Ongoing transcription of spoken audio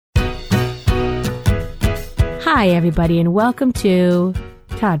Hi, everybody, and welcome to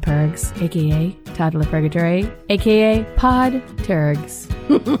Todd Pergs, a.k.a. Toddler Purgatory, a.k.a. Pod Turgs,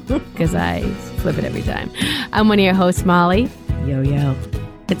 because I flip it every time. I'm one of your hosts, Molly. Yo, yo.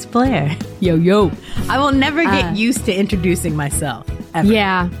 It's Blair. Yo, yo. I will never get used to introducing myself, ever.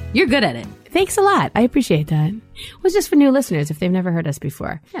 Yeah. You're good at it. Thanks a lot. I appreciate that. Well, it's just for new listeners if they've never heard us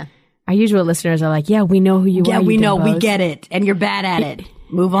before. Yeah. Our usual listeners are like, yeah, we know who you are. Yeah, we know. We dimbos. get it. And you're bad at it.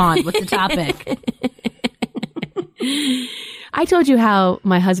 Move on. What's the topic? I told you how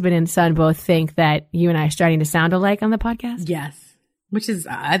my husband and son both think that you and I are starting to sound alike on the podcast. Yes. Which is,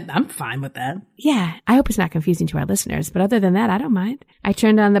 I'm fine with that. Yeah. I hope it's not confusing to our listeners. But other than that, I don't mind. I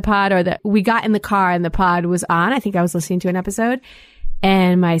turned on the pod we got in the car and the pod was on. I think I was listening to an episode.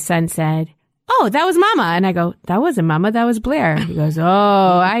 And my son said, "Oh, that was Mama." And I go, "That wasn't Mama. That was Blair." He goes,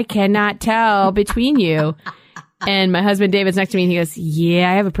 "Oh, I cannot tell between you." And my husband David's next to me and he goes,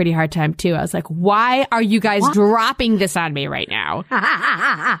 "Yeah, I have a pretty hard time too." I was like, "Why are you guys dropping this on me right now?"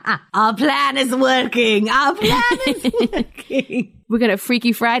 Our plan is working. Our plan is working. We're going to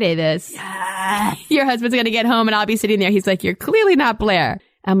Freaky Friday this. Yes. Your husband's going to get home and I'll be sitting there. He's like, "You're clearly not Blair."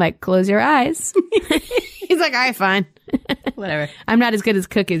 I'm like, "Close your eyes." He's like, "All right, fine." Whatever. I'm not as good as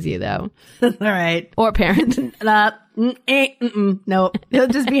cook as you though. All right. Or parent. No, he'll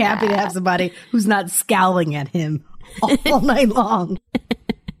just be happy to have somebody who's not scowling at him all night long.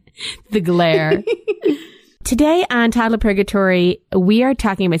 The glare. Today on Toddler Purgatory, we are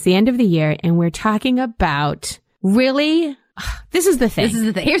talking about it's the end of the year and we're talking about this is the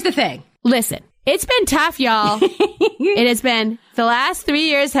thing. Here's the thing. Listen, it's been tough, y'all. It has been, the last 3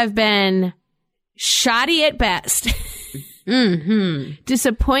 years have been shoddy at best.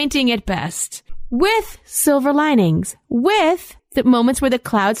 Disappointing at best. With silver linings. With the moments where the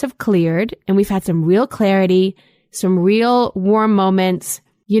clouds have cleared and we've had some real clarity, some real warm moments.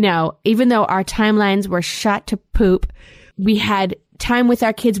 You know, even though our timelines were shot to poop, we had time with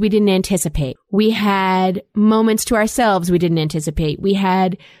our kids we didn't anticipate. We had moments to ourselves we didn't anticipate. We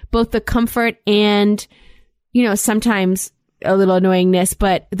had both the comfort and, you know, sometimes a little annoyingness,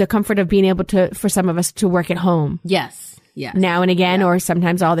 but the comfort of being able to, for some of us, to work at home. Yes. Yes. Now and again, or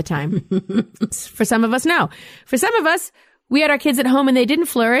sometimes all the time. For some of us, no. For some of us, we had our kids at home and they didn't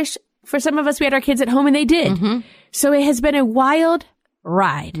flourish. For some of us, we had our kids at home and they did. So it has been a wild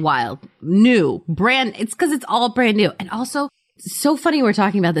ride. Wild. New. Brand. It's because it's all brand new. And also, it's so funny we're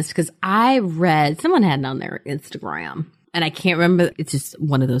talking about this because I read, someone had it on their Instagram and I can't remember. It's just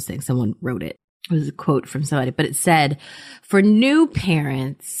one of those things. Someone wrote it. It was a quote from somebody, but it said, for new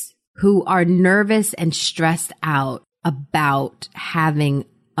parents who are nervous and stressed out about having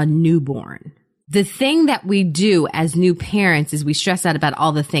a newborn, the thing that we do as new parents is we stress out about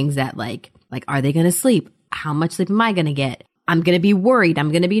all the things that like, are they going to sleep? How much sleep am I going to get? I'm going to be worried. I'm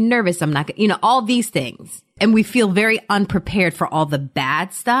going to be nervous. I'm not going to, all these things. And we feel very unprepared for all the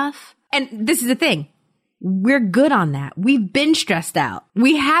bad stuff. And this is the thing. We're good on that. We've been stressed out.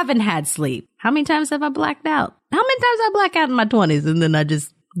 We haven't had sleep. How many times have I blacked out? How many times I black out in my 20s and then I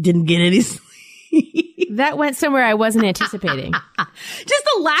just didn't get any sleep? That went somewhere I wasn't anticipating. Just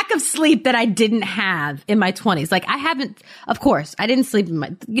the lack of sleep that I didn't have in my 20s. Like of course, I didn't sleep in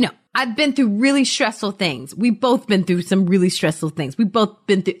my, I've been through really stressful things. We've both been through some really stressful things.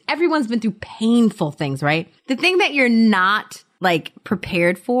 Everyone's been through painful things, right? The thing that you're not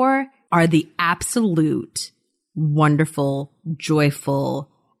prepared for are the absolute wonderful, joyful,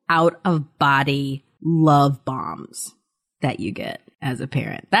 out of body love bombs that you get as a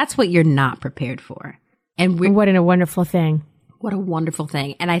parent. That's what you're not prepared for. And what a wonderful thing. What a wonderful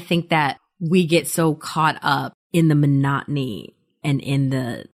thing. And I think that we get so caught up in the monotony and in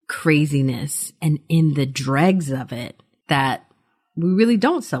the craziness and in the dregs of it that we really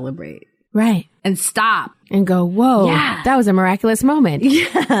don't celebrate. Right. And stop. And go, whoa, yeah, that was a miraculous moment.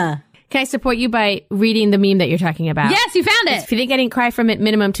 Yeah. Can I support you by reading the meme that you're talking about? Yes, you found it. If you think I didn't cry from it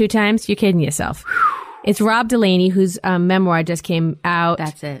minimum 2 times, you're kidding yourself. It's Rob Delaney, whose memoir just came out.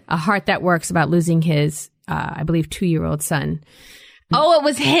 That's it. A Heart That Works, about losing his, I believe, 2-year-old son. Oh, it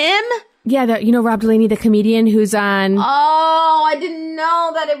was him? Yeah, Rob Delaney, the comedian who's on. Oh, I didn't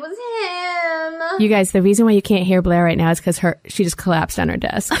know that it was him. You guys, the reason why you can't hear Blair right now is because she just collapsed on her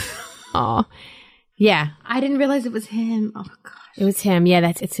desk. Oh, yeah. I didn't realize it was him. Oh, gosh. It was him.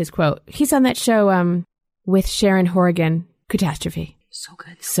 Yeah, it's his quote. He's on that show with Sharon Horgan, Catastrophe. So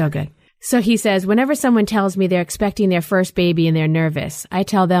good. So good. So he says, whenever someone tells me they're expecting their first baby and they're nervous, I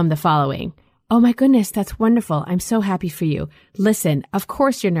tell them the following. Oh my goodness, that's wonderful. I'm so happy for you. Listen, of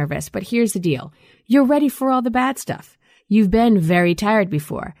course you're nervous, but here's the deal. You're ready for all the bad stuff. You've been very tired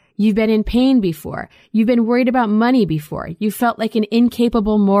before. You've been in pain before. You've been worried about money before. You felt like an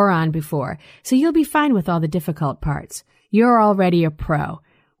incapable moron before. So you'll be fine with all the difficult parts. You're already a pro.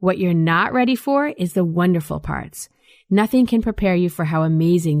 What you're not ready for is the wonderful parts. Nothing can prepare you for how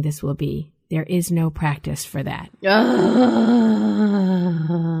amazing this will be. There is no practice for that.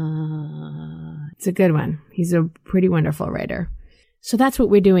 It's a good one. He's a pretty wonderful writer. So that's what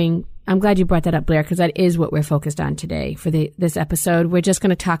we're doing. I'm glad you brought that up, Blair, because that is what we're focused on today for this episode. We're just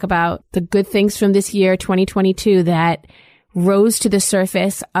going to talk about the good things from this year, 2022, that rose to the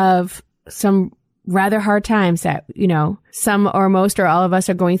surface of some rather hard times that, you know, some or most or all of us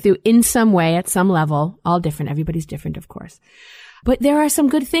are going through in some way at some level. All different. Everybody's different, of course. But there are some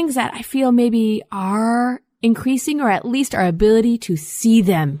good things that I feel maybe are increasing, or at least our ability to see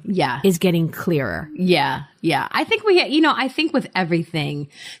them is getting clearer. Yeah. I think I think with everything,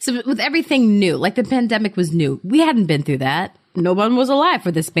 so with everything new, like the pandemic was new. We hadn't been through that. No one was alive for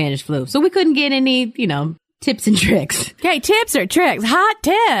the Spanish flu. So we couldn't get any, tips and tricks. Okay, tips or tricks? Hot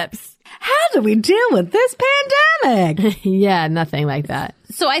tips. How do we deal with this pandemic? Yeah, nothing like that.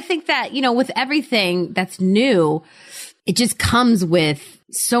 So I think that, with everything that's new, it just comes with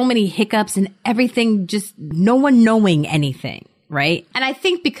so many hiccups and everything, just no one knowing anything, right? And I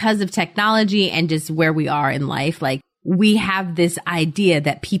think because of technology and just where we are in life, like we have this idea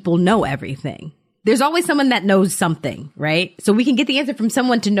that people know everything. There's always someone that knows something, right? So we can get the answer from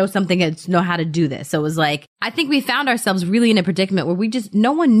someone to know something and to know how to do this. So it was like, I think we found ourselves really in a predicament where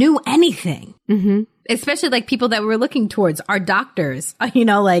no one knew anything. Mm-hmm. Especially like people that we were looking towards, our doctors,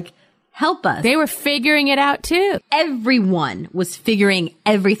 help us. They were figuring it out too. Everyone was figuring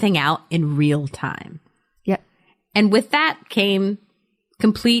everything out in real time. Yeah. And with that came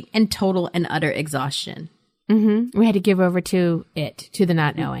complete and total and utter exhaustion. Mm-hmm. We had to give over to the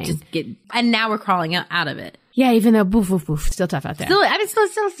not knowing. And now we're crawling out of it. Yeah, even though boof, still tough out there. Still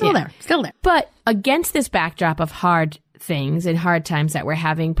there. Still there. But against this backdrop of hard things and hard times that we're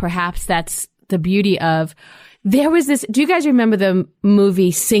having, perhaps that's the beauty of, there was this, do you guys remember the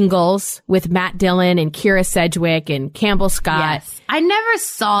movie Singles with Matt Dillon and Kira Sedgwick and Campbell Scott? Yes. I never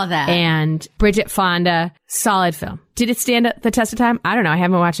saw that. And Bridget Fonda. Solid film. Did it stand the test of time? I don't know. I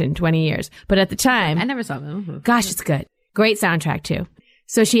haven't watched it in 20 years. But at the time, I never saw it. Gosh, it's good. Great soundtrack too.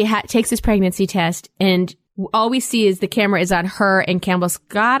 So she takes this pregnancy test, and all we see is the camera is on her and Campbell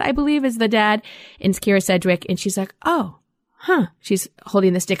Scott, I believe, is the dad, and it's Kira Sedgwick. And she's like, oh, huh. She's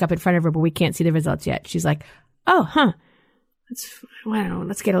holding the stick up in front of her, but we can't see the results yet. She's like, oh, huh.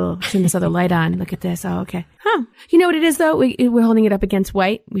 Let's get turn this other light on. Look at this. Oh, okay. Huh. You know what it is though? We're holding it up against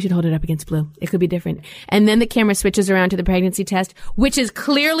white. We should hold it up against blue. It could be different. And then the camera switches around to the pregnancy test, which is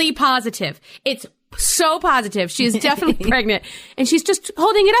clearly positive. It's so positive. She is definitely pregnant. And she's just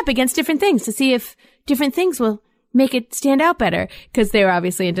holding it up against different things to see if different things will make it stand out better, because they were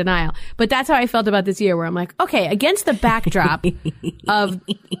obviously in denial. But that's how I felt about this year, where I'm like, okay, against the backdrop of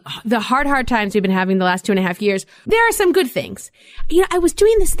the hard times we've been having the last 2.5 years, there are some good things. I was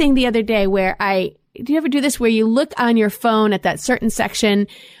doing this thing the other day where do you ever do this where you look on your phone at that certain section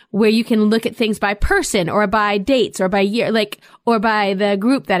where you can look at things by person or by dates or by year, or by the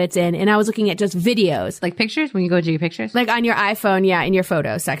group that it's in. And I was looking at just videos. Like pictures? When you go to your pictures? Like on your iPhone, yeah, in your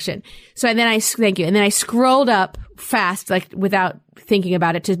photos section. So and then thank you. And then I scrolled up fast, without thinking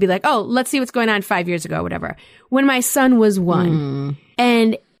about it, to be like, oh, let's see what's going on 5 years ago, whatever. When my son was 1.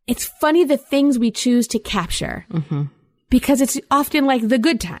 And it's funny the things we choose to capture. Mm-hmm. Because it's often like the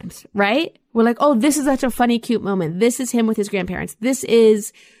good times, right? We're like, oh, this is such a funny, cute moment. This is him with his grandparents. This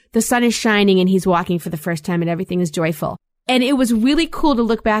is the sun is shining and he's walking for the first time and everything is joyful. And it was really cool to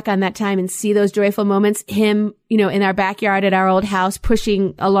look back on that time and see those joyful moments. Him, in our backyard at our old house,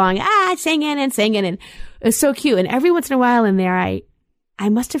 pushing along, singing. And it was so cute. And every once in a while in there, I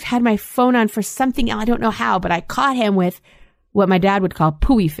must have had my phone on for something. I don't know how, but I caught him with what my dad would call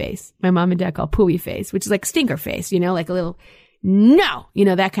pooey face. My mom and dad call pooey face, which is like stinker face, like a little, no,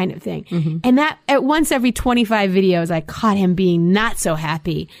 that kind of thing. Mm-hmm. And that at once every 25 videos, I caught him being not so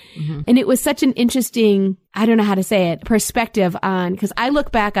happy. Mm-hmm. And it was such an interesting, I don't know how to say it, perspective on, because I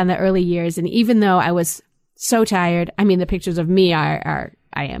look back on the early years, and even though I was so tired, the pictures of me I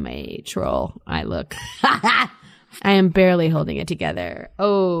am a troll. I am barely holding it together.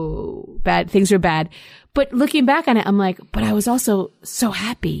 Oh, bad. Things were bad. But looking back on it, I'm like, but I was also so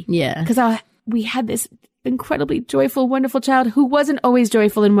happy. Yeah. Because we had this incredibly joyful, wonderful child who wasn't always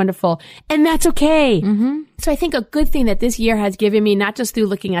joyful and wonderful. And that's okay. Mm-hmm. So I think a good thing that this year has given me, not just through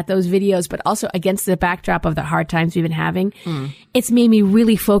looking at those videos, but also against the backdrop of the hard times we've been having, it's made me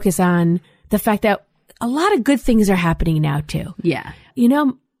really focus on the fact that a lot of good things are happening now too. Yeah.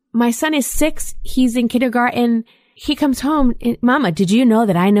 My son is 6. He's in kindergarten. he comes home, and, Mama, did you know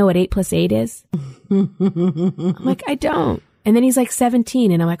that I know what 8 plus 8 is? I'm like, I don't. And then he's like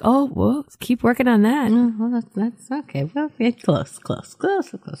 17, and I'm like, oh, well, keep working on that. Well, that's okay. Well, yeah, close. So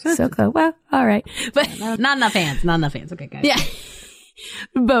close. Well, all right. But not enough hands. Okay, guys. yeah.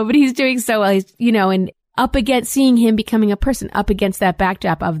 But he's doing so well. He's, and up against seeing him becoming a person, up against that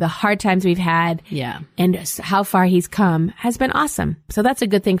backdrop of the hard times we've had. Yeah. And how far he's come has been awesome. So that's a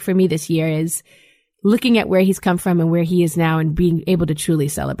good thing for me this year is looking at where he's come from and where he is now and being able to truly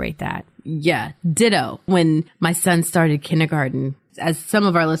celebrate that. Yeah, ditto. When my son started kindergarten, as some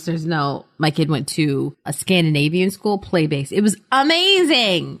of our listeners know, my kid went to a Scandinavian school, play-based. It was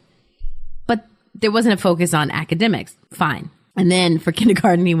amazing. But there wasn't a focus on academics. Fine. And then for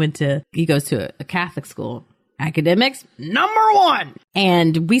kindergarten, he goes to a Catholic school. Academics, #1.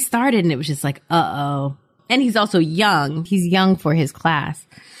 And we started and it was just like, uh-oh. And he's also young. He's young for his class.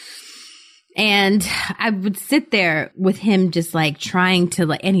 And I would sit there with him just like trying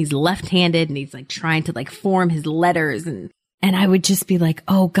to and he's left-handed and he's like trying to form his letters and I would just be like,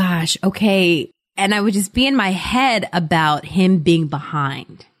 oh gosh, okay. And I would just be in my head about him being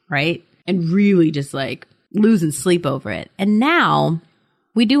behind, right? And really just losing sleep over it. And now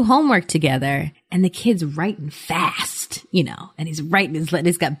we do homework together and the kid's writing fast, and he's writing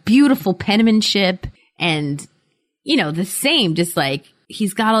he's got beautiful penmanship and, the same, just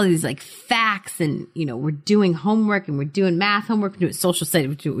he's got all these facts and, we're doing homework and we're doing math homework, we're doing social studies,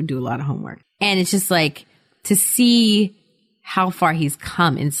 we do a lot of homework. And it's just to see how far he's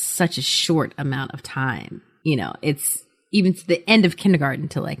come in such a short amount of time, it's even to the end of kindergarten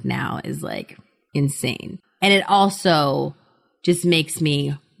to now is insane. And it also just makes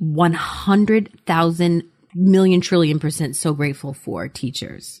me 100,000 million trillion % so grateful for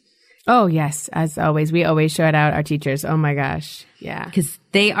teachers. Oh, yes. As always, we always shout out our teachers. Oh, my gosh. Yeah. Because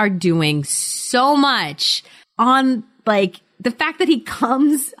they are doing so much on the fact that he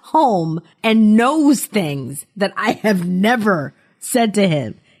comes home and knows things that I have never said to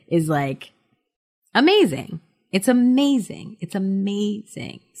him is amazing. It's amazing. It's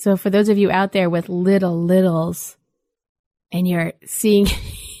amazing. So for those of you out there with littles and you're seeing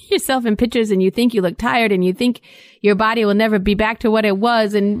yourself in pictures and you think you look tired and you think your body will never be back to what it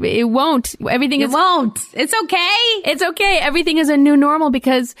was and it won't. It won't. It's okay. It's okay. Everything is a new normal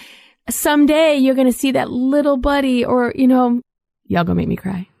because someday you're going to see that little buddy or, y'all gonna make me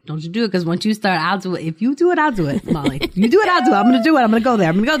cry. Don't you do it because once you start, I'll do it. If you do it, I'll do it, Molly. If you do it, I'll do it. I'm going to do it. I'm going to go there.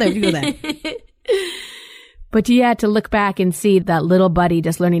 If you go there. But yeah, to look back and see that little buddy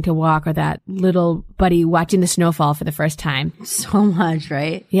just learning to walk or that little buddy watching the snowfall for the first time. So much,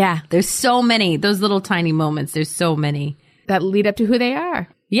 right? Yeah. There's so many. Those little tiny moments. There's so many. That lead up to who they are.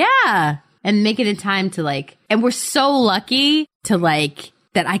 Yeah. And make it a time to and we're so lucky to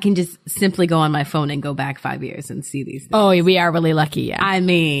that I can just simply go on my phone and go back 5 years and see these things. Oh, we are really lucky, yeah. I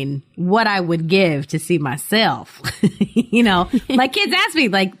mean, what I would give to see myself. My kids ask me,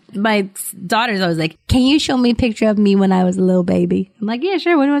 my daughter's always can you show me a picture of me when I was a little baby? I'm like, yeah,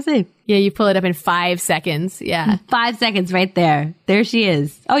 sure. What do I say? Yeah, you pull it up in 5 seconds. Yeah. 5 seconds right there. There she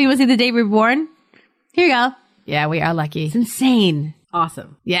is. Oh, you want to see the day we were born? Here you go. Yeah, we are lucky. It's insane.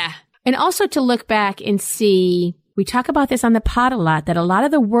 Awesome. Yeah. And also to look back and see, we talk about this on the pod a lot, that a lot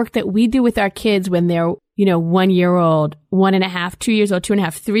of the work that we do with our kids when they're, 1 year old, 1.5, 2 years old,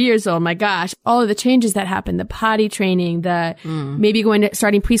 2.5, 3 years old, my gosh, all of the changes that happen, the potty training, maybe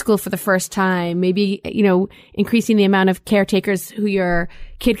starting preschool for the first time, maybe, increasing the amount of caretakers who your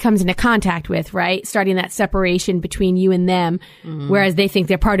kid comes into contact with, right? Starting that separation between you and them, whereas they think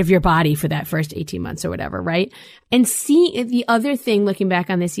they're part of your body for that first 18 months or whatever, right? And the other thing looking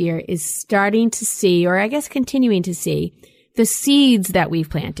back on this year is starting to see, or I guess continuing to see, the seeds that we've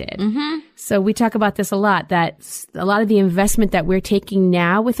planted. Mm-hmm. So we talk about this a lot, that a lot of the investment that we're taking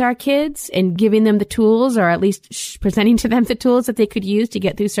now with our kids and giving them the tools, or at least presenting to them the tools that they could use to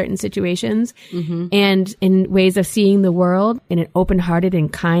get through certain situations, and in ways of seeing the world in an open-hearted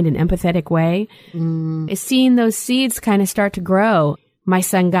and kind and empathetic way, is seeing those seeds kind of start to grow. My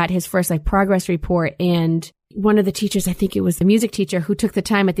son got his first progress report, and one of the teachers, I think it was the music teacher, who took the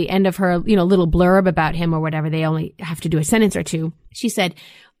time at the end of her, little blurb about him or whatever, they only have to do a sentence or two. She said,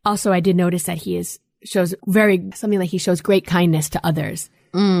 also, I did notice that he shows great kindness to others.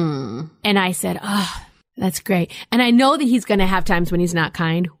 And I said, oh, that's great. And I know that he's going to have times when he's not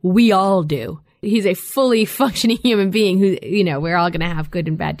kind. We all do. He's a fully functioning human being who, we're all going to have good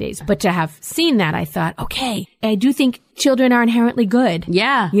and bad days. But to have seen that, I thought, okay, I do think children are inherently good.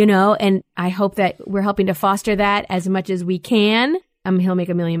 Yeah. And I hope that we're helping to foster that as much as we can. He'll make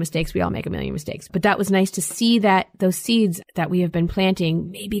a million mistakes. We all make a million mistakes. But that was nice to see that those seeds that we have been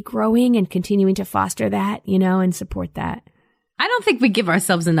planting maybe growing and continuing to foster that, and support that. I don't think we give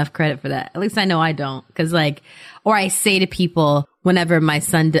ourselves enough credit for that. At least I know I don't. Because or I say to people whenever my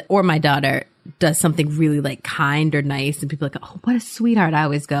son or my daughter does something really kind or nice, and people are like, oh, what a sweetheart. I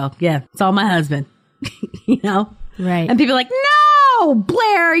always go, yeah, it's all my husband, Right. And people are like, no,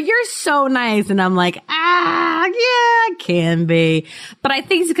 Blair, you're so nice. And I'm like, yeah, it can be. But I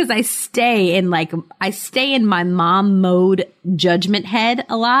think it's because I stay in my mom mode judgment head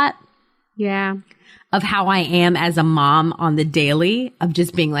a lot. Yeah. Of how I am as a mom on the daily, of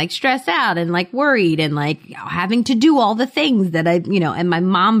just being stressed out and worried and having to do all the things that I, in my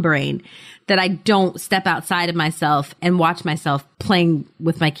mom brain, that I don't step outside of myself and watch myself playing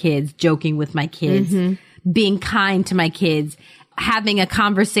with my kids, joking with my kids, being kind to my kids, having a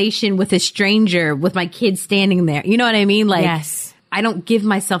conversation with a stranger with my kids standing there. You know what I mean? Yes. I don't give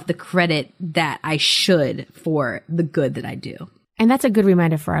myself the credit that I should for the good that I do. And that's a good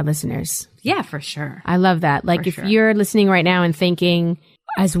reminder for our listeners. Yeah, for sure. I love that. If you're listening right now and thinking,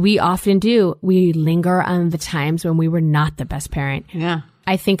 as we often do, we linger on the times when we were not the best parent. Yeah.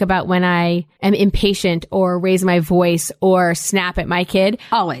 I think about when I am impatient or raise my voice or snap at my kid.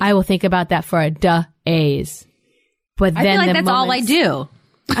 Always. I will think about that for days. But I then feel like that's all I do.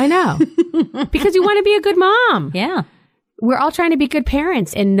 I know. Because you want to be a good mom. Yeah. We're all trying to be good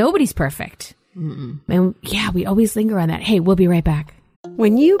parents and nobody's perfect. And yeah, we always linger on that. Hey, we'll be right back.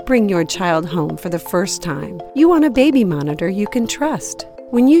 When you bring your child home for the first time, you want a baby monitor you can trust.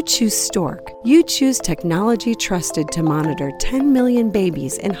 When you choose Stork, you choose technology trusted to monitor 10 million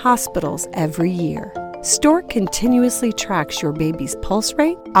babies in hospitals every year. Stork continuously tracks your baby's pulse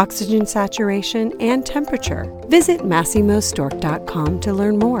rate, oxygen saturation, and temperature. Visit MassimoStork.com to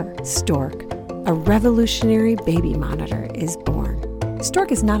learn more. Stork, a revolutionary baby monitor, is born.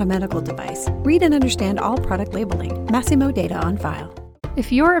 Stork is not a medical device. Read and understand all product labeling. Massimo data on file.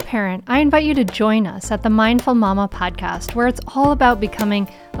 If you're a parent, I invite you to join us at the Mindful Mama podcast, where it's all about becoming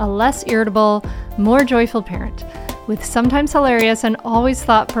a less irritable, more joyful parent. With sometimes hilarious and always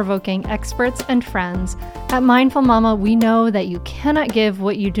thought-provoking experts and friends, at Mindful Mama, we know that you cannot give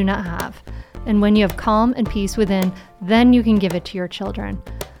what you do not have. And when you have calm and peace within, then you can give it to your children.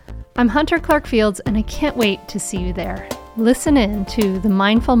 I'm Hunter Clark Fields, and I can't wait to see you there. Listen in to the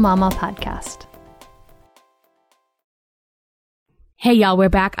Mindful Mama podcast. Hey, y'all, we're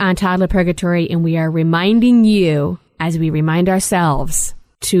back on Toddler Purgatory, and we are reminding you, as we remind ourselves,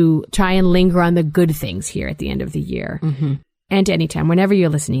 to try and linger on the good things here at the end of the year. Mm-hmm. And anytime, whenever you're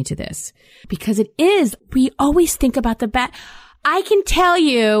listening to this. Because we always think about the bad. I can tell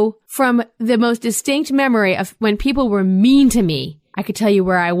you from the most distinct memory of when people were mean to me, I could tell you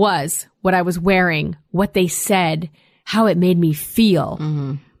where I was, what I was wearing, what they said, how it made me feel.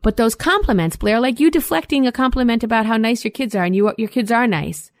 Mm-hmm. But those compliments, Blair, like you deflecting a compliment about how nice your kids are, and your kids are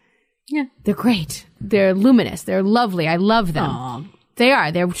nice. Yeah. They're great. They're luminous. They're lovely. I love them. Aww. They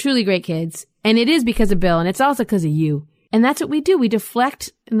are. They're truly great kids. And it is because of Bill, and it's also because of you. And that's what we do. We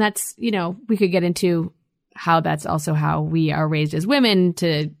deflect, and that's, we could get into how that's also how we are raised as women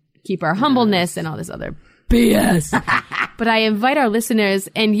to keep our humbleness and all this other BS. But I invite our listeners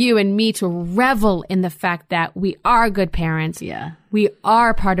and you and me to revel in the fact that we are good parents. Yeah. We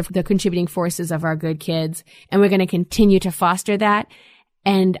are part of the contributing forces of our good kids, and we're going to continue to foster that.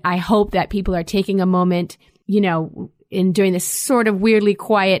 And I hope that people are taking a moment, during this sort of weirdly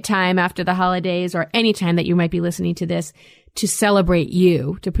quiet time after the holidays, or any time that you might be listening to this, to celebrate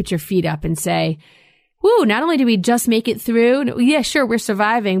you, to put your feet up and say, woo, not only do we just make it through, yeah, sure, we're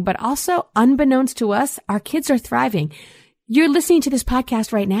surviving, but also, unbeknownst to us, our kids are thriving. You're listening to this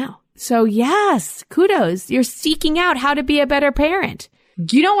podcast right now. So yes, kudos. You're seeking out how to be a better parent.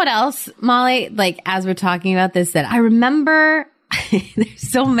 Do you know what else, Molly, as we're talking about this, that I remember,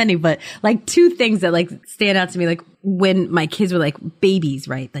 there's so many, but two things that stand out to me, when my kids were babies,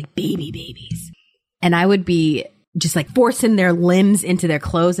 right? Babies. And I would be just forcing their limbs into their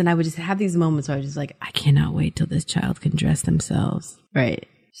clothes. And I would just have these moments where I was just I cannot wait till this child can dress themselves. Right.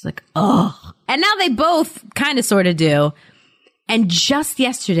 Just oh. And now they both kind of sort of do. And just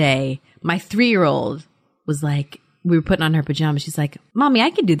yesterday, my 3-year-old was we were putting on her pajamas. She's like, Mommy, I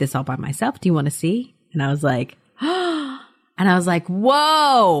can do this all by myself. Do you want to see? And I was like, oh. And I was like,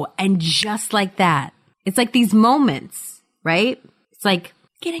 whoa. And just like that, it's these moments, right? It's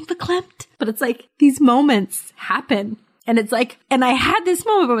getting verklempt, but it's these moments happen. And it's and I had this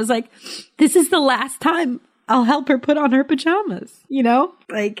moment where I was this is the last time I'll help her put on her pajamas,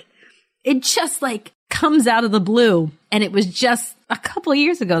 it just comes out of the blue. And it was just a couple of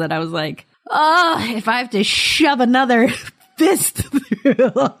years ago that I was oh, if I have to shove another fist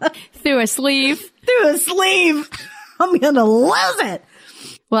Through a sleeve. I'm going to lose it.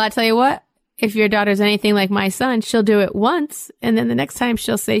 Well, I tell you what, if your daughter's anything like my son, she'll do it once. And then the next time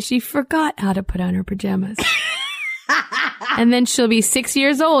she'll say she forgot how to put on her pajamas. And then she'll be 6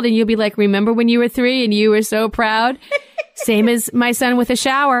 years old and you'll be like, remember when you were 3 and you were so proud? Same as my son with a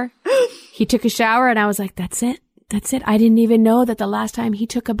shower. He took a shower and I was like, that's it. That's it. I didn't even know that the last time he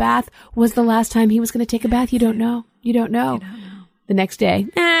took a bath was the last time he was going to take a bath. You don't know. The next day,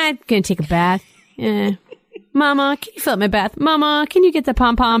 I'm going to take a bath. Mama, can you fill up my bath? Mama, can you get the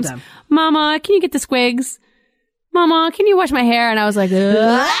pom-poms? Mama, can you get the squigs? Mama, can you wash my hair? And I was like,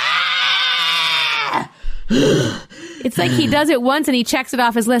 it's like he does it once and he checks it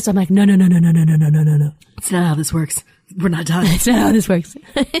off his list. I'm like, no. It's not how this works. We're not done. It's not how this works.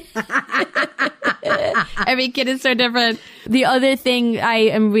 Every kid is so different. The other thing I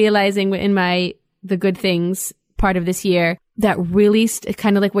am realizing in the good things part of this year that really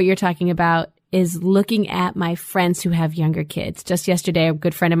kind of like what you're talking about is looking at my friends who have younger kids. Just yesterday, a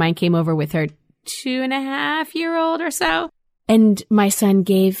good friend of mine came over with her 2.5-year-old or so. And my son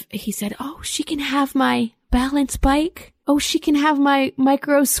he said, oh, she can have my balance bike. Oh, she can have my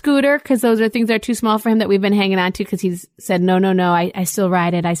micro scooter, because those are things that are too small for him that we've been hanging on to, because he's said, no, I still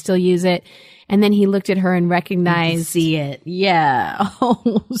ride it. I still use it. And then he looked at her and recognized see it. Yeah.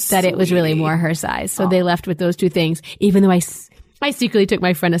 Oh, that it was really more her size. So they left with those two things, even though I secretly took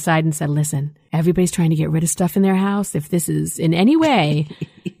my friend aside and said, listen, everybody's trying to get rid of stuff in their house. If this is in any way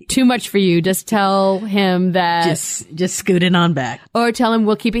too much for you, just tell him that. Just scoot it on back. Or tell him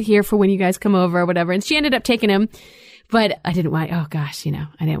we'll keep it here for when you guys come over or whatever. And she ended up taking him. But I didn't want, I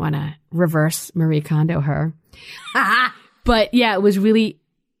didn't want to reverse Marie Kondo her. But yeah, it was really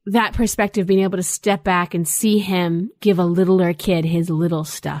that perspective, being able to step back and see him give a littler kid his little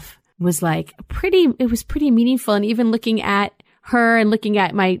stuff was like it was pretty meaningful. And even looking at her and looking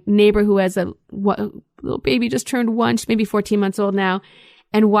at my neighbor who has a little baby just turned 1, she's maybe 14 months old now,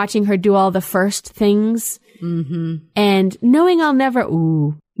 and watching her do all the first things and knowing I'll never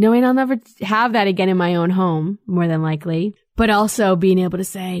have that again in my own home, more than likely, but also being able to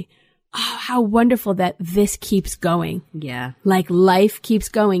say, oh, how wonderful that this keeps going. Yeah. Like life keeps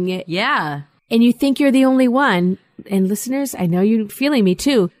going. Yeah. And you think you're the only one. And listeners, I know you're feeling me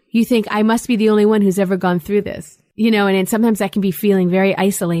too. You think I must be the only one who's ever gone through this. And sometimes that can be feeling very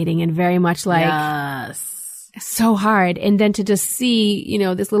isolating and very much like so hard. And then to just see,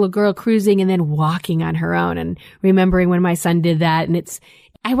 this little girl cruising and then walking on her own and remembering when my son did that. And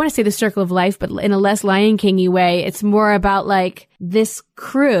I want to say the circle of life, but in a less Lion King-y way, it's more about like this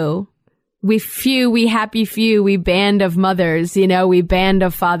crew. We happy few, we band of mothers, we band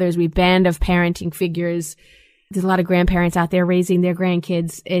of fathers, we band of parenting figures. There's a lot of grandparents out there raising their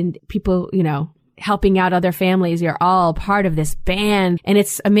grandkids and people, helping out other families. You're all part of this band. And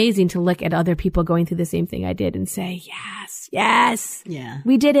it's amazing to look at other people going through the same thing I did and say, yes, yeah,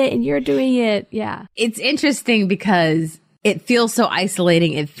 we did it and you're doing it. Yeah. It's interesting because it feels so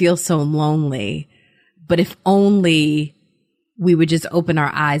isolating. It feels so lonely. But if only we would just open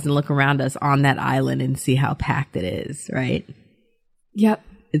our eyes and look around us on that island and see how packed it is, right? Yep.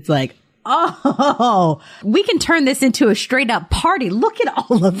 It's like, oh, we can turn this into a straight up party. Look at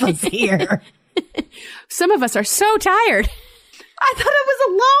all of us here. Some of us are so tired. I thought I was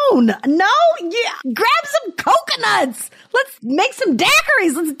alone. No? Yeah. Grab some coconuts. Let's make some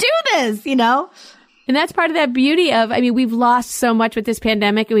daiquiris. Let's do this, And that's part of that beauty of, we've lost so much with this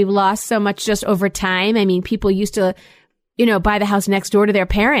pandemic and we've lost so much just over time. People used to, buy the house next door to their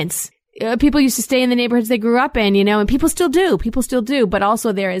parents. People used to stay in the neighborhoods they grew up in, and people still do. But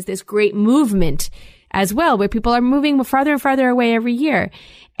also there is this great movement as well where people are moving farther and farther away every year.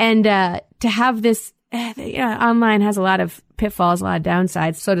 And, to have this, online has a lot of pitfalls, a lot of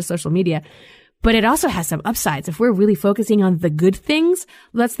downsides. So does social media. But it also has some upsides. If we're really focusing on the good things,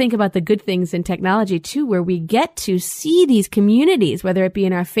 let's think about the good things in technology too, where we get to see these communities, whether it be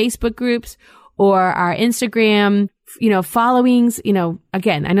in our Facebook groups or our Instagram, followings.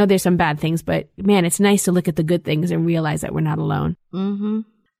 Again, I know there's some bad things, but man, it's nice to look at the good things and realize that we're not alone. Mm-hmm.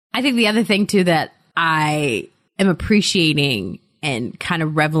 I think the other thing too that I am appreciating and kind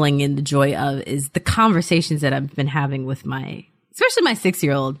of reveling in the joy of is the conversations that I've been having with especially my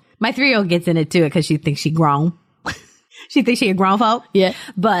 6-year-old. My 3-year-old gets in it too because she thinks she grown. She thinks she a grown folk. Yeah.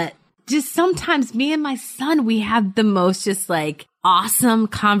 But just sometimes me and my son, we have the most just like awesome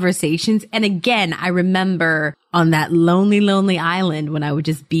conversations. And again, I remember on that lonely island when I would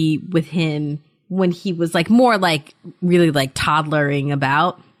just be with him when he was like more like really like toddlering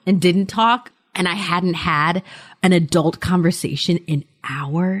about and didn't talk. And I hadn't had an adult conversation in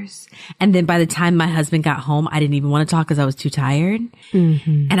hours. And then by the time my husband got home, I didn't even want to talk because I was too tired.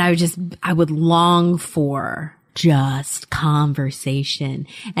 And I would long for just conversation.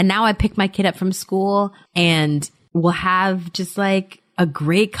 And now I pick my kid up from school and we'll have just like a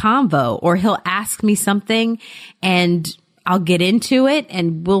great convo, or he'll ask me something and I'll get into it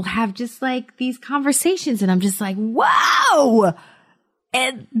and we'll have just like these conversations. And I'm just like, whoa,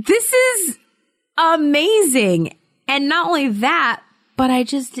 and this is amazing. And not only that, but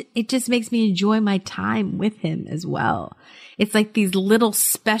it just makes me enjoy my time with him as well. It's like these little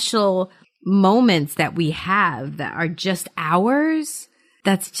special moments that we have that are just ours.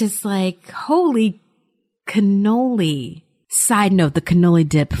 That's just like, holy cannoli. Side note, the cannoli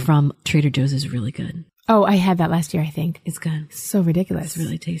dip from Trader Joe's is really good. Oh, I had that last year, I think. It's good. So ridiculous. It's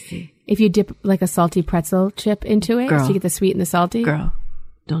really tasty. If you dip like a salty pretzel chip into it, Girl. so you get the sweet and the salty. Girl,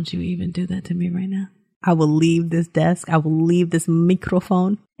 don't you even do that to me right now. I will leave this desk. I will leave this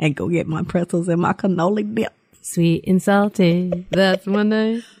microphone and go get my pretzels and my cannoli dip. Sweet and salty. That's one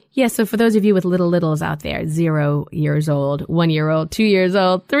day. Yeah, so for those of you with littles out there, 0 years old, 1 year old, 2 years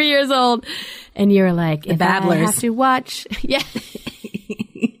old, 3 years old, and you're like, if babblers. I have to watch, yeah.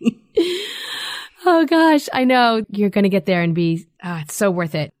 Oh gosh, I know you're going to get there and be, it's so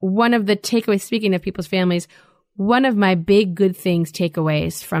worth it. One of the takeaways, speaking of people's families, one of my big good things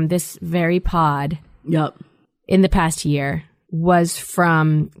takeaways from this very pod in the past year was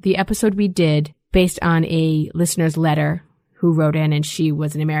from the episode we did based on a listener's letter who wrote in, and she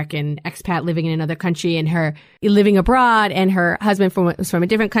was an American expat living in another country and her living abroad, and her husband was from a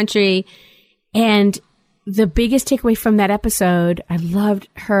different country. And the biggest takeaway from that episode, I loved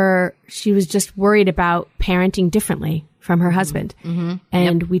her. She was just worried about parenting differently from her husband.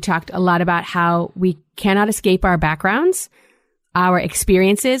 And we talked a lot about how we cannot escape our backgrounds, our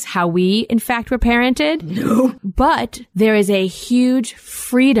experiences, how we, in fact, were parented. No. But there is a huge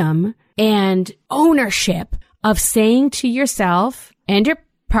freedom and ownership of saying to yourself and your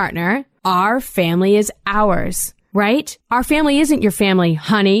partner, our family is ours, right? Our family isn't your family,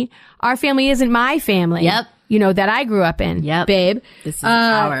 honey. Our family isn't my family. Yep. You know, that I grew up in, babe. This is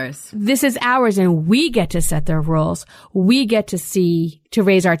ours. This is ours, and we get to set the rules. We get to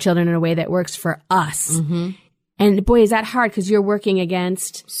raise our children in a way that works for us. And boy, is that hard, because you're working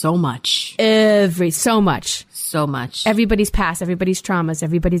against so much. So much. Everybody's past, everybody's traumas,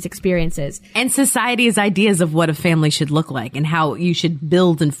 everybody's experiences. And society's ideas of what a family should look like and how you should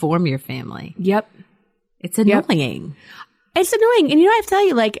build and form your family. Yep. It's annoying. It's annoying. And you know, I have to tell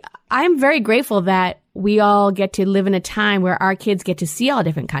you, like, I'm very grateful that we all get to live in a time where our kids get to see all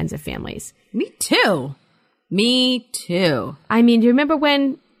different kinds of families. Me too. I mean, do you remember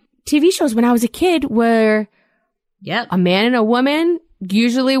when TV shows when I was a kid were a man and a woman,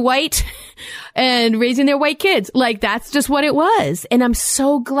 usually white, and raising their white kids? Like, that's just what it was. And I'm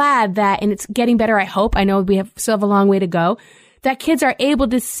so glad that, and it's getting better, I hope. I know we still have a long way to go, that kids are able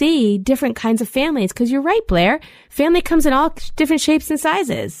to see different kinds of families. Because you're right, Blair. Family comes in all different shapes and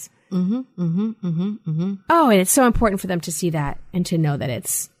sizes. Oh, and it's so important for them to see that and to know that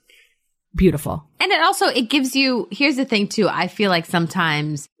it's beautiful. And it gives you, here's the thing too, I feel like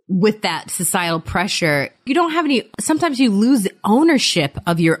sometimes with that societal pressure, you don't have sometimes you lose ownership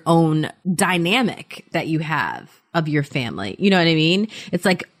of your own dynamic that you have of your family. You know what I mean? It's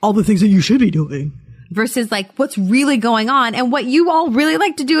like all the things that you should be doing versus like what's really going on and what you all really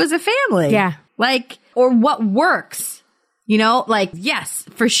like to do as a family. Yeah. Like, or what works. You know, like, yes,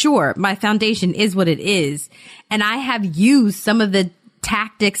 for sure, my foundation is what it is. And I have used some of the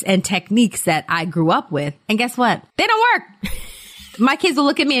tactics and techniques that I grew up with. And guess what? They don't work. My kids will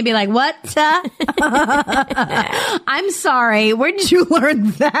look at me and be like, what? I'm sorry. Where did you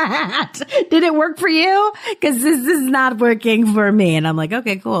learn that? Did it work for you? Because this is not working for me. And I'm like,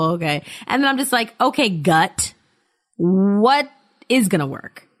 okay, cool. Okay. And then I'm just like, okay, gut, what is going to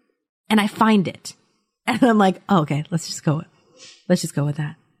work? And I find it. And I'm like, oh, okay, let's just go with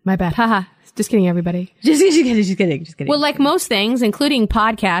that. My bad. Haha. Just kidding, everybody. Just kidding. Well, like most things, including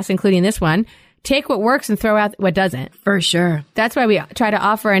podcasts, including this one, take what works and throw out what doesn't. For sure. That's why we try to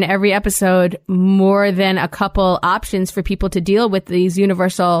offer in every episode more than a couple options for people to deal with these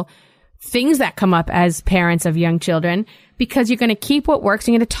universal things that come up as parents of young children, because you're going to keep what works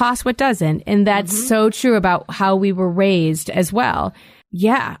and you're going to toss what doesn't. And that's so true about how we were raised as well.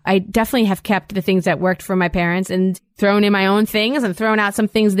 Yeah, I definitely have kept the things that worked for my parents and thrown in my own things and thrown out some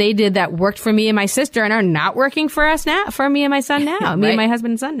things they did that worked for me and my sister and are not working for us now, for me and my son now, right. Me and my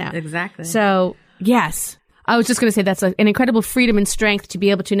husband and son now. Exactly. So, yes, I was just going to say that's an incredible freedom and strength to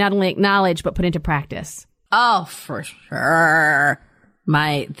be able to not only acknowledge, but put into practice. Oh, for sure.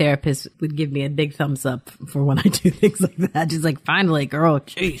 My therapist would give me a big thumbs up for when I do things like that. She's like, finally, girl,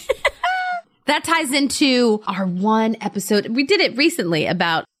 jeez. That ties into our one episode. We did it recently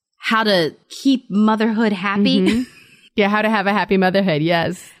about how to keep motherhood happy. Mm-hmm. Yeah, how to have a happy motherhood.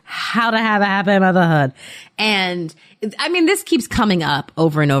 Yes. How to have a happy motherhood. And I mean, this keeps coming up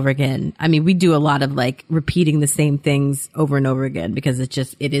over and over again. I mean, we do a lot of like repeating the same things over and over again because it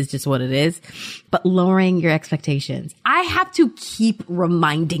is just what it is. But lowering your expectations. I have to keep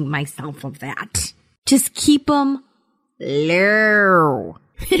reminding myself of that. Just keep them low.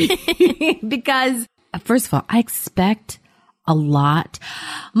 Because first of all, I expect a lot.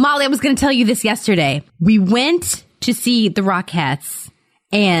 Molly, I was going to tell you this yesterday. We went to see the Rockettes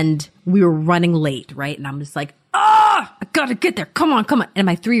and we were running late, right? And I'm just like, I gotta get there. Come on. And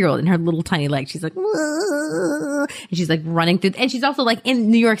my 3-year-old in her little tiny leg, she's like, whoa. And she's like running through. And she's also like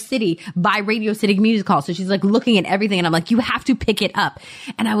in New York City by Radio City Music Hall. So she's like looking at everything. And I'm like, you have to pick it up.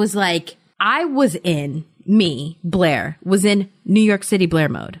 And I was like, Blair, was in New York City Blair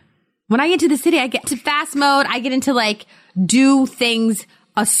mode. When I get to the city, I get to fast mode. I get into like do things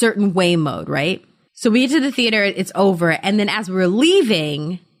a certain way mode, right? So we get to the theater, it's over. And then as we were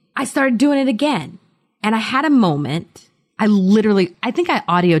leaving, I started doing it again. And I had a moment. I think I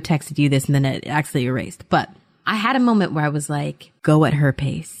audio texted you this and then it actually erased. But I had a moment where I was like, go at her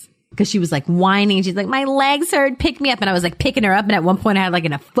pace. Because she was like whining. She's like, my legs hurt, pick me up. And I was like picking her up. And at one point I had like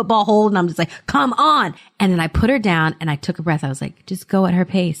in a football hold and I'm just like, come on. And then I put her down and I took a breath. I was like, just go at her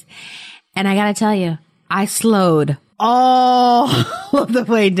pace. And I got to tell you, I slowed all of the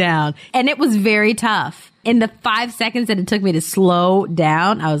way down. And it was very tough. In the 5 seconds that it took me to slow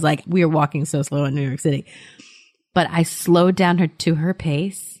down, I was like, we are walking so slow in New York City. But I slowed down her to her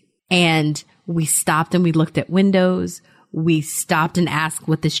pace and we stopped and we looked at windows. We stopped and asked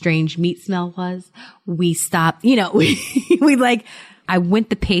what the strange meat smell was. We stopped, I went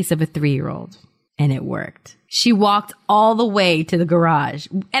the pace of a 3-year-old and it worked. She walked all the way to the garage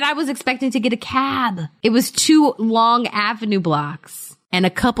and I was expecting to get a cab. It was 2 long avenue blocks and a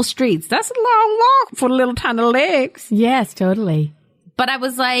couple streets. That's a long walk for little tiny legs. Yes, totally. But I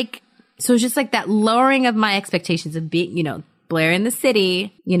was like, so it's just like that lowering of my expectations of being, Blair in the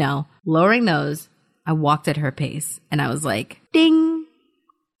city, lowering those. I walked at her pace and I was like, ding.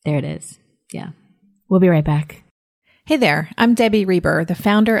 There it is. Yeah. We'll be right back. Hey there, I'm Debbie Reber, the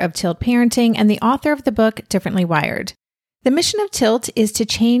founder of Tilt Parenting and the author of the book Differently Wired. The mission of Tilt is to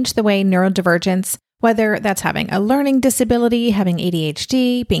change the way neurodivergence, whether that's having a learning disability, having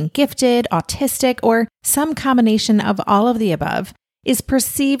ADHD, being gifted, autistic, or some combination of all of the above, is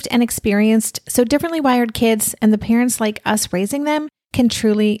perceived and experienced so differently wired kids and the parents like us raising them can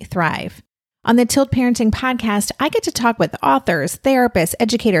truly thrive. On the Tilt Parenting podcast, I get to talk with authors, therapists,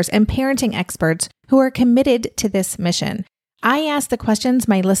 educators, and parenting experts who are committed to this mission. I ask the questions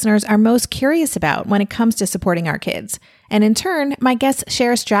my listeners are most curious about when it comes to supporting our kids. And in turn, my guests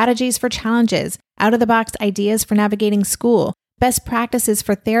share strategies for challenges, out-of-the-box ideas for navigating school, best practices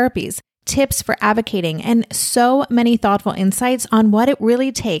for therapies, tips for advocating, and so many thoughtful insights on what it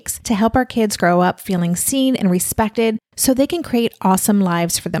really takes to help our kids grow up feeling seen and respected so they can create awesome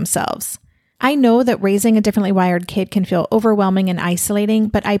lives for themselves. I know that raising a differently wired kid can feel overwhelming and isolating,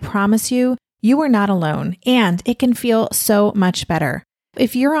 but I promise you, you are not alone, and it can feel so much better.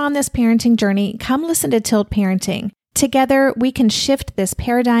 If you're on this parenting journey, come listen to Tilt Parenting. Together, we can shift this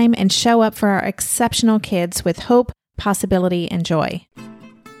paradigm and show up for our exceptional kids with hope, possibility, and joy.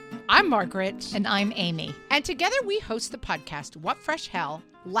 I'm Margaret. And I'm Amy. And together we host the podcast, What Fresh Hell?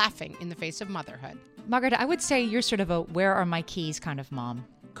 Laughing in the Face of Motherhood. Margaret, I would say you're sort of a where are my keys kind of mom.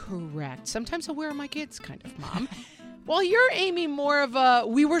 Correct. Sometimes a where are my kids kind of mom. Well, you're, Amy, more of a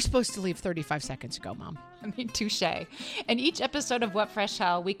we were supposed to leave 35 seconds ago, mom. I mean, touche. In each episode of What Fresh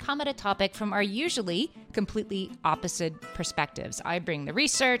Hell, we come at a topic from our usually completely opposite perspectives. I bring the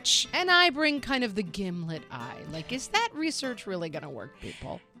research. And I bring kind of the gimlet eye. Like, is that research really going to work,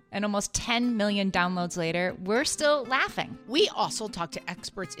 people? And almost 10 million downloads later, we're still laughing. We also talk to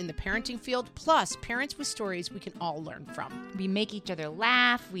experts in the parenting field, plus parents with stories we can all learn from. We make each other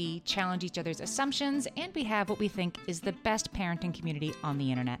laugh, we challenge each other's assumptions, and we have what we think is the best parenting community on the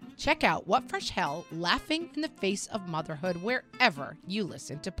internet. Check out What Fresh Hell? Laughing in the Face of Motherhood wherever you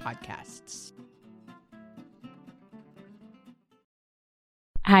listen to podcasts.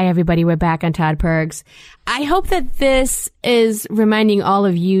 Hi, everybody. We're back on Todd Pergs. I hope that this is reminding all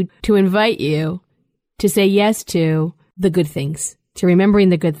of you to invite you to say yes to the good things, to remembering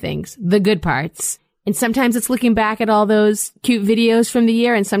the good things, the good parts. And sometimes it's looking back at all those cute videos from the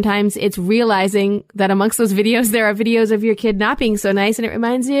year. And sometimes it's realizing that amongst those videos, there are videos of your kid not being so nice. And it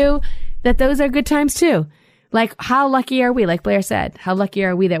reminds you that those are good times too. Like, how lucky are we? Like Blair said, how lucky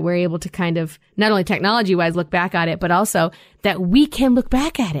are we that we're able to kind of not only technology-wise look back at it, but also that we can look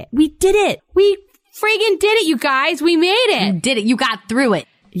back at it. We did it. We friggin' did it, you guys. We made it. You did it. You got through it.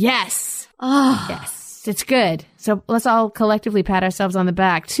 Yes. Oh. Yes. It's good. So let's all collectively pat ourselves on the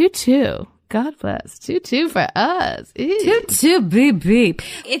back. 2-2. God bless. 2-2 for us. 2-2, beep, beep.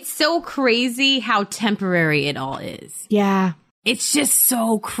 It's so crazy how temporary it all is. Yeah. It's just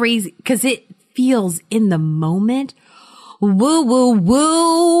so crazy because it feels in the moment. Woo, woo,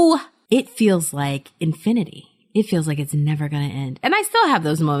 woo. It feels like infinity. It feels like it's never going to end. And I still have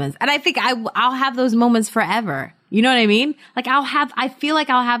those moments. And I think I'll have those moments forever. You know what I mean? Like I feel like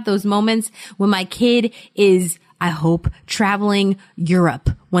I'll have those moments when my kid is, I hope, traveling Europe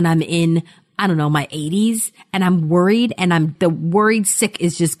when I'm in, I don't know, my 80s and I'm worried and the worried sick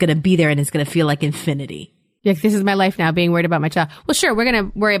is just going to be there and it's going to feel like infinity. Yeah, this is my life now, being worried about my child. Well, sure, we're going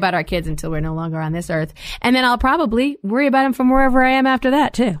to worry about our kids until we're no longer on this earth. And then I'll probably worry about them from wherever I am after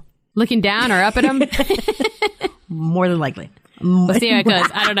that, too. Looking down or up at them. More than likely. We'll see how it goes.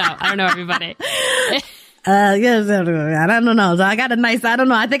 I don't know, everybody. Yes, I don't know. So I got I don't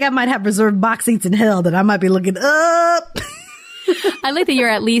know. I think I might have reserved box seats in hell that I might be looking up. I like that you're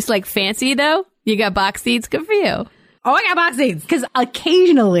at least like fancy, though. You got box seats. Good for you. Oh, I got box seats. Because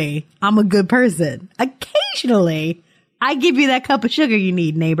occasionally I'm a good person. Occasionally I give you that cup of sugar you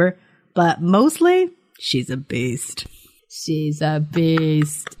need, neighbor. But mostly she's a beast. She's a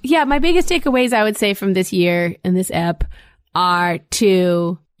beast. Yeah, my biggest takeaways, I would say, from this year and this ep are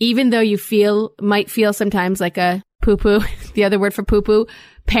to, even though you might feel sometimes like a poo-poo, the other word for poo-poo,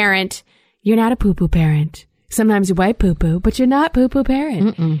 parent, you're not a poo-poo parent. Sometimes you white poo-poo, but you're not poo-poo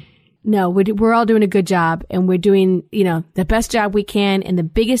parent. Mm-mm. No, we're all doing a good job, and we're doing, the best job we can. And the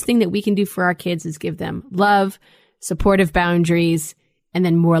biggest thing that we can do for our kids is give them love, supportive boundaries, and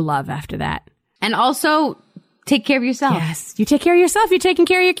then more love after that. And also take care of yourself. Yes. You take care of yourself. You're taking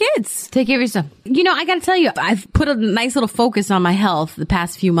care of your kids. Take care of yourself. I got to tell you, I've put a nice little focus on my health the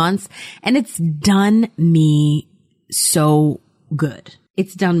past few months, and it's done me so good.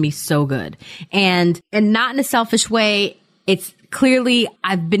 It's done me so good. And not in a selfish way. It's clearly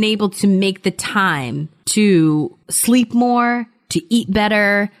I've been able to make the time to sleep more, to eat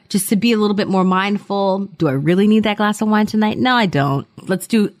better, just to be a little bit more mindful. Do I really need that glass of wine tonight? No, I don't. Let's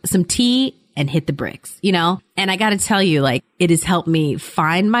do some tea and hit the bricks, And I got to tell you, it has helped me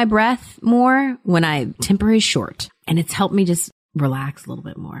find my breath more when temper is short. And it's helped me just relax a little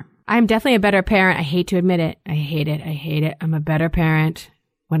bit more. I'm definitely a better parent. I hate to admit it. I hate it. I'm a better parent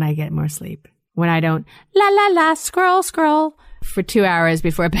when I get more sleep. When I don't scroll for 2 hours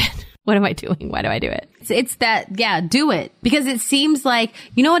before bed. What am I doing? Why do I do it? It's that, do it. Because it seems like,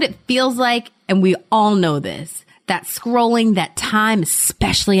 you know what it feels like? And we all know this. That scrolling, that time,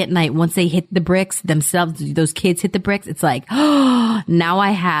 especially at night, once they hit the bricks themselves, those kids hit the bricks, it's like, oh, now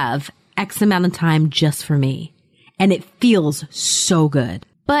I have X amount of time just for me. And it feels so good.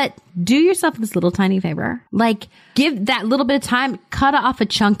 But do yourself this little tiny favor. Give that little bit of time, cut off a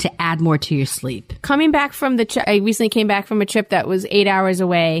chunk to add more to your sleep. Coming back from I recently came back from a trip that was 8 hours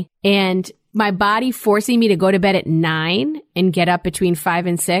away, and my body forcing me to go to bed at 9 and get up between 5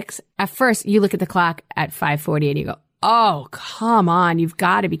 and 6. At first, you look at the clock at 5:40 and you go, oh, come on. You've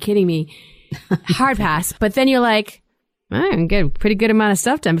got to be kidding me. Hard pass. But then you're like, I can get a pretty good amount of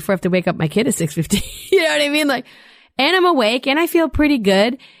stuff done before I have to wake up my kid at 6:50. You know what I mean? And I'm awake and I feel pretty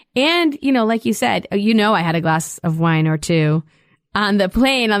good. And, like you said, I had a glass of wine or two on the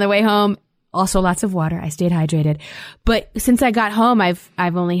plane on the way home. Also lots of water. I stayed hydrated. But since I got home, I've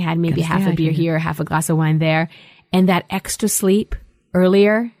only had maybe half a beer here, half a glass of wine there. And that extra sleep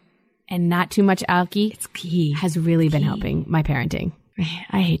earlier and not too much alky, it's key, has really been helping my parenting.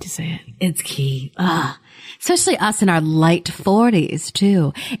 I hate to say it. It's key. Especially us in our late 40s,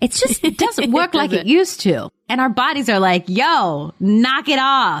 too. It just doesn't work like it used to. And our bodies are like, yo, knock it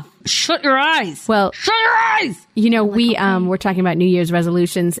off. Shut your eyes. Well, shut your eyes. We're talking about New Year's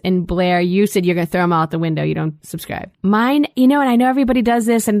resolutions. And Blair, you said you're going to throw them all out the window. You don't subscribe. Mine, and I know everybody does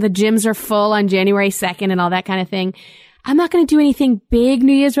this and the gyms are full on January 2nd and all that kind of thing. I'm not going to do anything big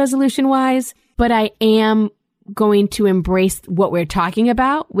New Year's resolution wise, but I am going to embrace what we're talking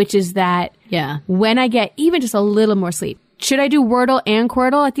about, which is that when I get even just a little more sleep, should I do Wordle and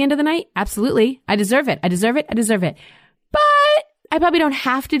Quirtle at the end of the night? Absolutely. I deserve it. But I probably don't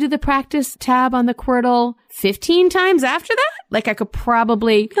have to do the practice tab on the Quirtle 15 times after that. I could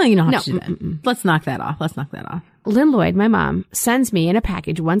probably... No, you don't have to do that. Let's knock that off. Lynn Lloyd, my mom, sends me in a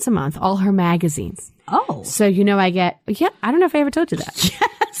package once a month all her magazines. Oh. So I get... Yeah, I don't know if I ever told you that.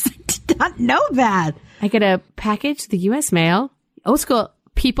 Yes, I did not know that. I get a package, the U.S. mail, old school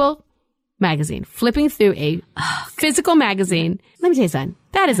People magazine, flipping through a physical magazine. Let me tell you something.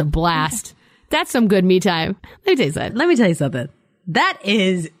 That is a blast. That's some good me time. Let me tell you something. That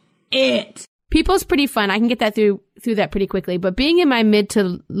is it. People's pretty fun. I can get that through that pretty quickly. But being in my mid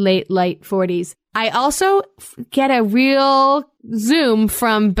to late 40s, I also get a real zoom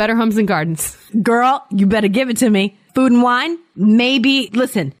from Better Homes and Gardens. Girl, you better give it to me. Food and Wine, maybe.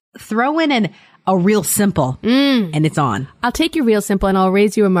 Listen, throw in a Real Simple, and it's on. I'll take your Real Simple and I'll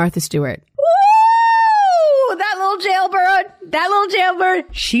raise you a Martha Stewart. Woo! That little jailbird.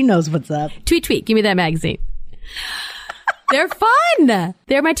 She knows what's up. Tweet. Give me that magazine. They're fun.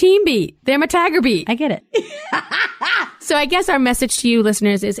 They're my team beat. They're my Tiger beat. I get it. So I guess our message to you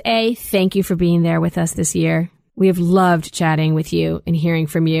listeners is A, thank you for being there with us this year. We have loved chatting with you and hearing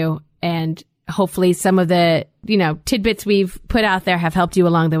from you. And hopefully some of the, tidbits we've put out there have helped you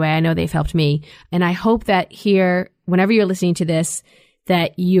along the way. I know they've helped me. And I hope that here, whenever you're listening to this,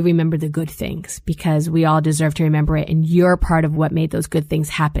 that you remember the good things, because we all deserve to remember it. And you're part of what made those good things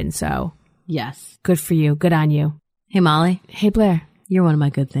happen. So yes, good for you. Good on you. Hey, Molly. Hey, Blair. You're one of my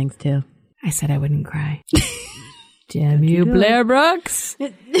good things, too. I said I wouldn't cry. Damn you, Blair Brooks.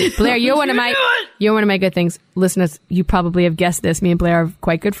 Blair, you're one of my good things. Listeners, you probably have guessed this. Me and Blair are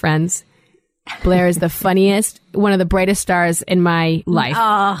quite good friends. Blair is the funniest, one of the brightest stars in my life.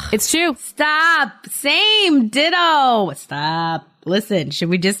 Oh, it's true. Stop. Same. Ditto. Stop. Listen, should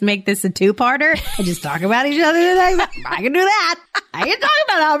we just make this a two-parter and just talk about each other today? I can do that. I can talk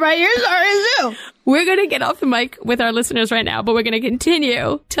about how bright your star is too. We're going to get off the mic with our listeners right now, but we're going to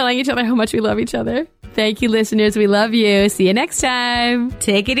continue telling each other how much we love each other. Thank you, listeners. We love you. See you next time.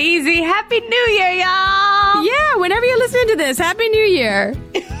 Take it easy. Happy New Year, y'all. Yeah, whenever you're listening to this, Happy New Year.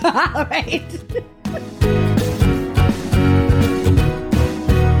 All right.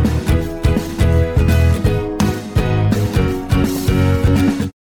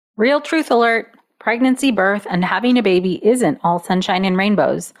 Real truth alert, pregnancy, birth, and having a baby isn't all sunshine and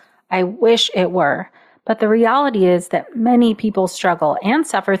rainbows. I wish it were. But the reality is that many people struggle and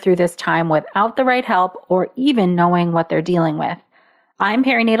suffer through this time without the right help or even knowing what they're dealing with. I'm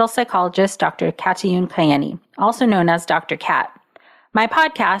perinatal psychologist Dr. Katayun Kayeni, also known as Dr. Kat. My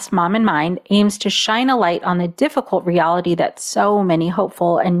podcast, Mom and Mind, aims to shine a light on the difficult reality that so many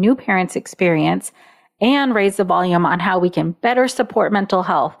hopeful and new parents experience and raise the volume on how we can better support mental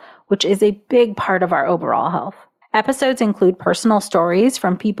health, which is a big part of our overall health. Episodes include personal stories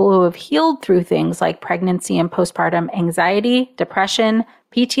from people who have healed through things like pregnancy and postpartum anxiety, depression,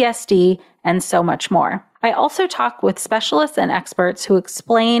 PTSD, and so much more. I also talk with specialists and experts who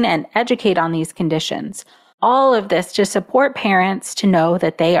explain and educate on these conditions. All of this to support parents to know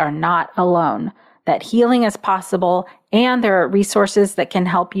that they are not alone, that healing is possible, and there are resources that can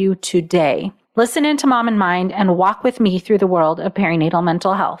help you today. Listen into Mom and Mind and walk with me through the world of perinatal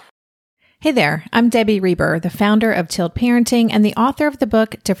mental health. Hey there, I'm Debbie Reber, the founder of Tilt Parenting and the author of the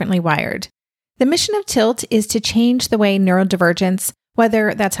book Differently Wired. The mission of Tilt is to change the way neurodivergence,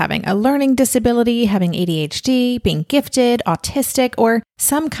 whether that's having a learning disability, having ADHD, being gifted, autistic, or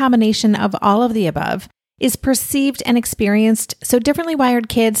some combination of all of the above, is perceived and experienced so differently wired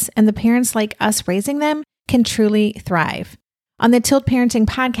kids and the parents like us raising them can truly thrive. On the Tilt Parenting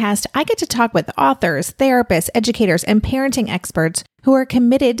podcast, I get to talk with authors, therapists, educators, and parenting experts who are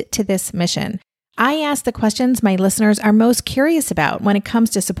committed to this mission. I ask the questions my listeners are most curious about when it comes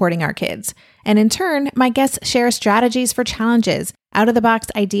to supporting our kids. And in turn, my guests share strategies for challenges, out-of-the-box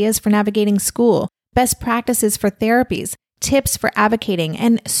ideas for navigating school, best practices for therapies, tips for advocating,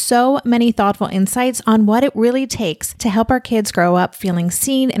 and so many thoughtful insights on what it really takes to help our kids grow up feeling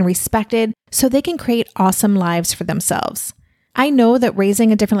seen and respected so they can create awesome lives for themselves. I know that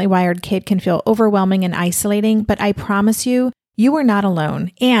raising a differently wired kid can feel overwhelming and isolating, but I promise you, you are not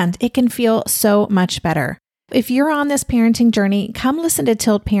alone, and it can feel so much better. If you're on this parenting journey, come listen to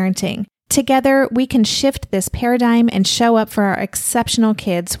Tilt Parenting. Together, we can shift this paradigm and show up for our exceptional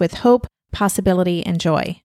kids with hope, possibility, and joy.